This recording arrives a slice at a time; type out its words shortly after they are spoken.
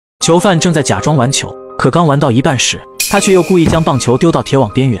囚犯正在假装玩球，可刚玩到一半时，他却又故意将棒球丢到铁网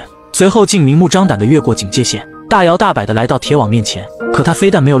边缘，随后竟明目张胆地越过警戒线，大摇大摆地来到铁网面前。可他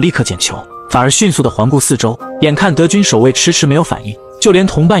非但没有立刻捡球，反而迅速地环顾四周，眼看德军守卫迟迟没有反应，就连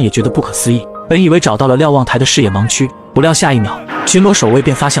同伴也觉得不可思议。本以为找到了瞭望台的视野盲区，不料下一秒，巡逻守卫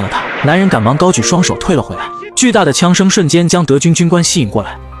便发现了他。男人赶忙高举双手退了回来，巨大的枪声瞬间将德军军官吸引过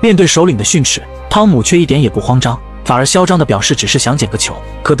来。面对首领的训斥，汤姆却一点也不慌张，反而嚣张地表示只是想捡个球。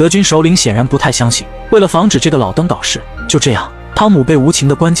可德军首领显然不太相信，为了防止这个老登搞事，就这样，汤姆被无情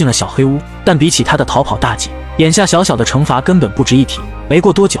地关进了小黑屋。但比起他的逃跑大计，眼下小小的惩罚根本不值一提。没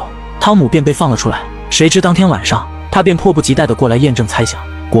过多久，汤姆便被放了出来。谁知当天晚上，他便迫不及待地过来验证猜想。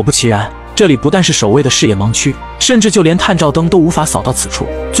果不其然，这里不但是守卫的视野盲区，甚至就连探照灯都无法扫到此处。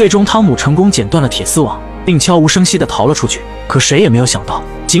最终，汤姆成功剪断了铁丝网，并悄无声息地逃了出去。可谁也没有想到，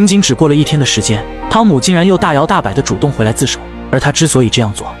仅仅只过了1天的时间，汤姆竟然又大摇大摆地主动回来自首。而他之所以这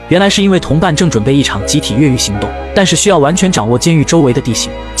样做，原来是因为同伴正准备一场集体越狱行动，但是需要完全掌握监狱周围的地形。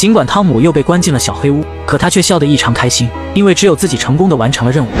尽管汤姆又被关进了小黑屋，可他却笑得异常开心，因为只有自己成功地完成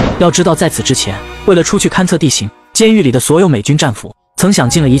了任务。要知道，在此之前，为了出去勘测地形，监狱里的所有美军战俘曾想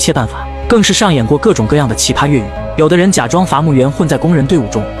尽了一切办法，更是上演过各种各样的奇葩越狱。有的人假装伐木员混在工人队伍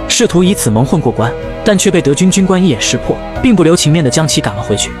中，试图以此蒙混过关，但却被德军军官一眼识破，并不留情面地将其赶了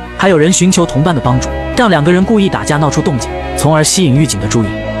回去。还有人寻求同伴的帮助，让2个人故意打架闹出动静，从而吸引狱警的注意，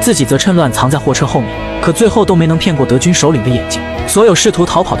自己则趁乱藏在货车后面。可最后都没能骗过德军首领的眼睛，所有试图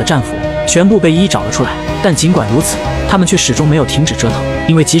逃跑的战俘全部被一一找了出来。但尽管如此，他们却始终没有停止折腾，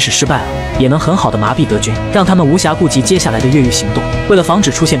因为即使失败了，也能很好的麻痹德军，让他们无暇顾及接下来的越狱行动。为了防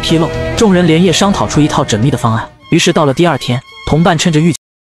止出现纰漏，众人连夜商讨出一套缜密的方案。于是到了第2天，同伴趁着狱警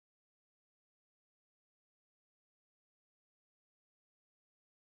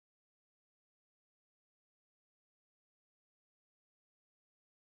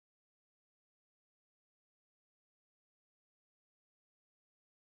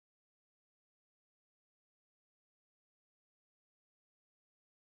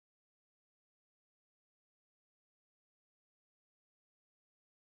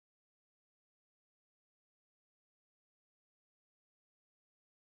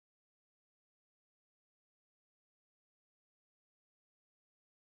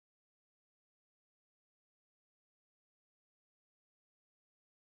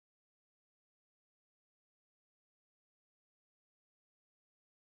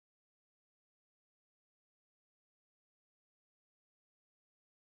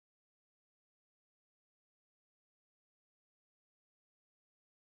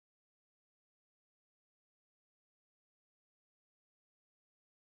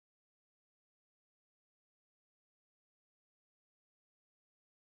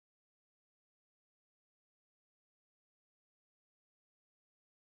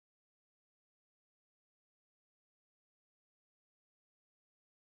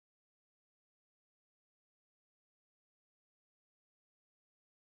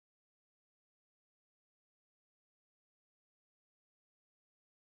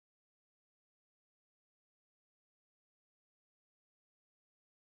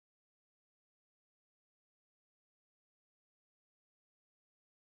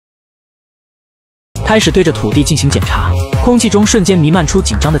开始对着土地进行检查，空气中瞬间弥漫出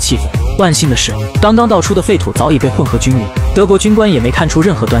紧张的气氛。万幸的是，刚刚倒出的废土早已被混合均匀，德国军官也没看出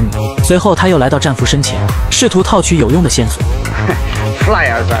任何端倪。随后，他又来到战俘身前，试图套取有用的线索。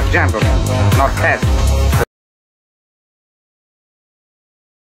Flyers are gentlemen, not peasants.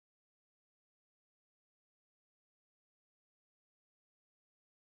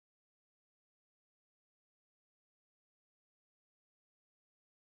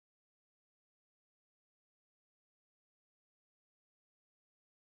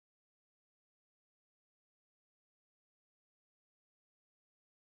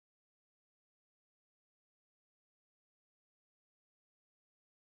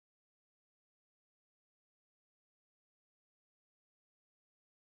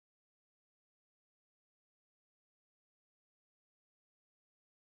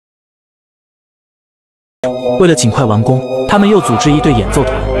为了尽快完工，他们又组织一队演奏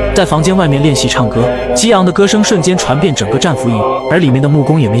团，在房间外面练习唱歌。激昂的歌声瞬间传遍整个战俘营，而里面的木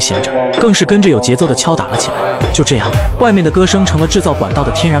工也没闲着，更是跟着有节奏的敲打了起来。就这样，外面的歌声成了制造管道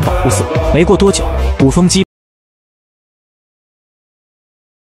的天然保护色。没过多久，鼓风机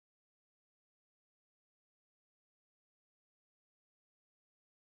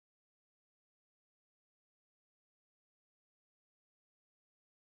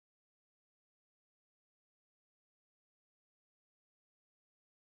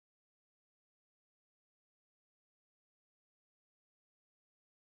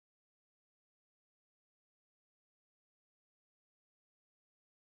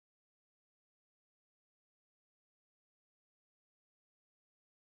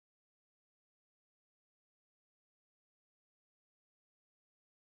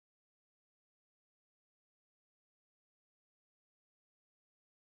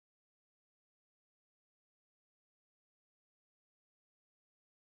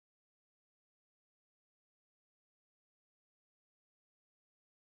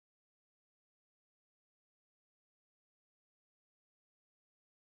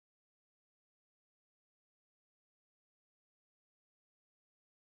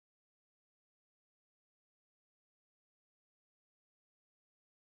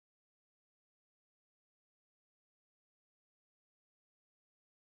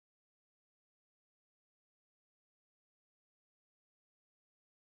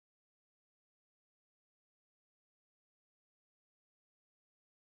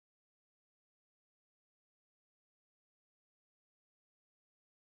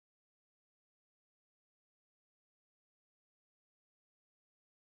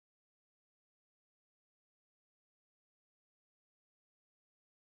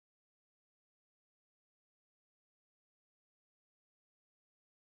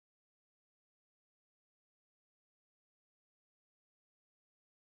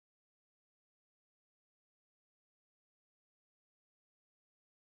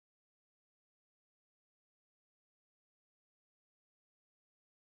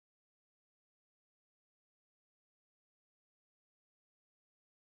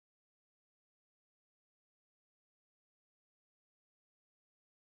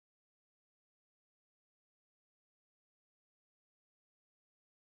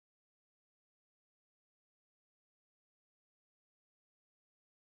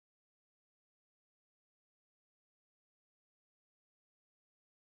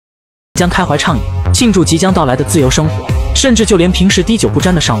将开怀畅饮，庆祝即将到来的自由生活。甚至就连平时滴酒不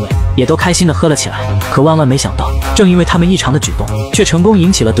沾的上尉也都开心地喝了起来。可万万没想到，正因为他们异常的举动，却成功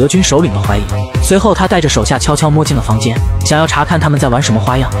引起了德军首领的怀疑。随后他带着手下悄悄摸进了房间，想要查看他们在玩什么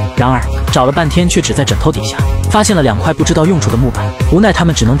花样。然而找了半天，却只在枕头底下发现了2块不知道用处的木板。无奈他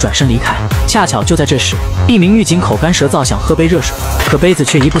们只能转身离开。恰巧就在这时，一名狱警口干舌燥想喝杯热水，可杯子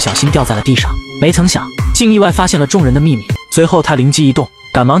却一不小心掉在了地上。没曾想，竟意外发现了众人的秘密。随后他灵机一动，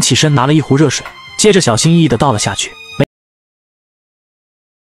赶忙起身拿了一壶热水，接着小心翼翼地倒了下去。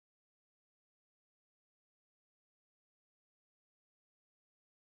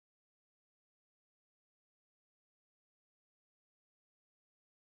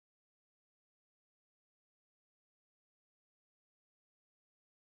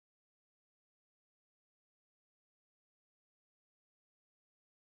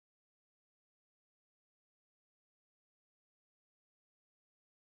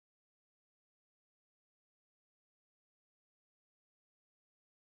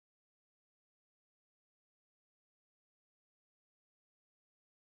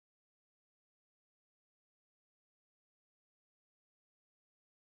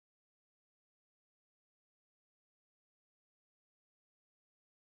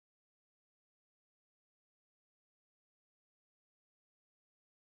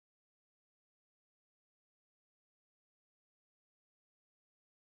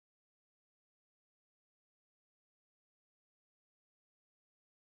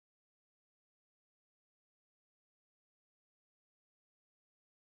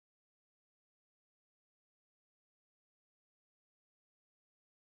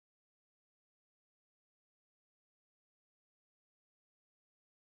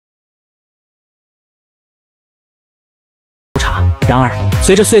然而，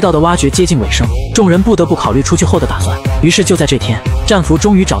随着隧道的挖掘接近尾声，众人不得不考虑出去后的打算。于是就在这天，战俘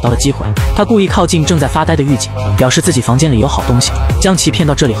终于找到了机会，他故意靠近正在发呆的狱警，表示自己房间里有好东西，将其骗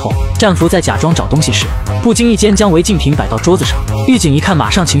到这里后，战俘在假装找东西时，不经意间将违禁品摆到桌子上。狱警一看，马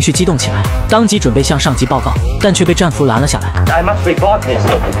上情绪激动起来，当即准备向上级报告，但却被战俘拦了下来。I must report this.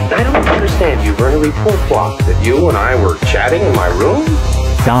 I don't understand. You're going to report what? That you and I were chatting in my room?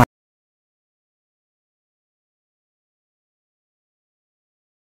 然而。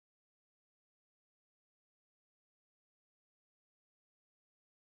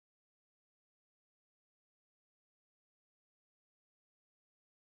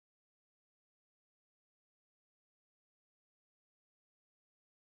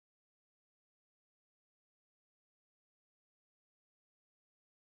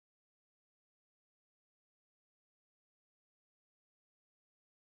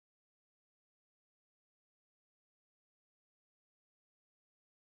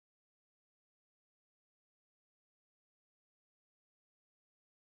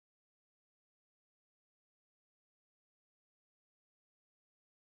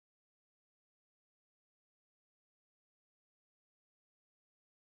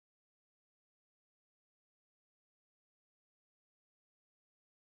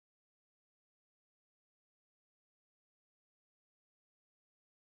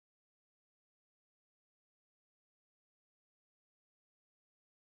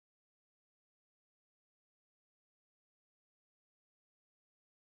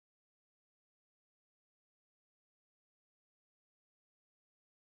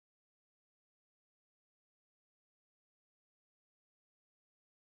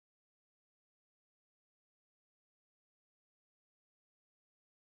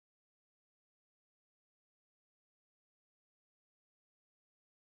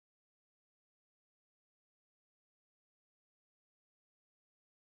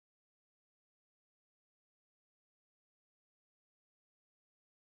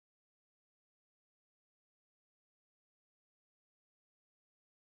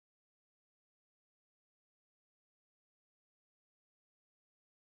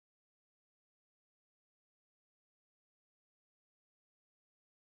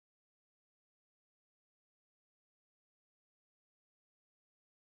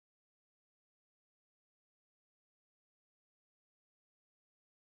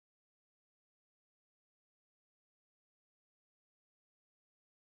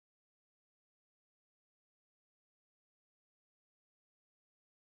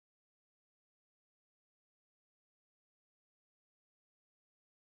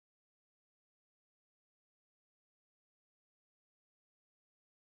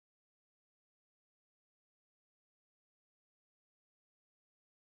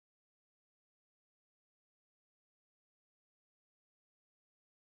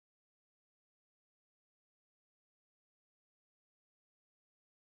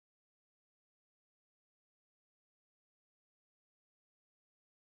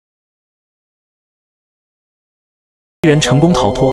人成功逃脱。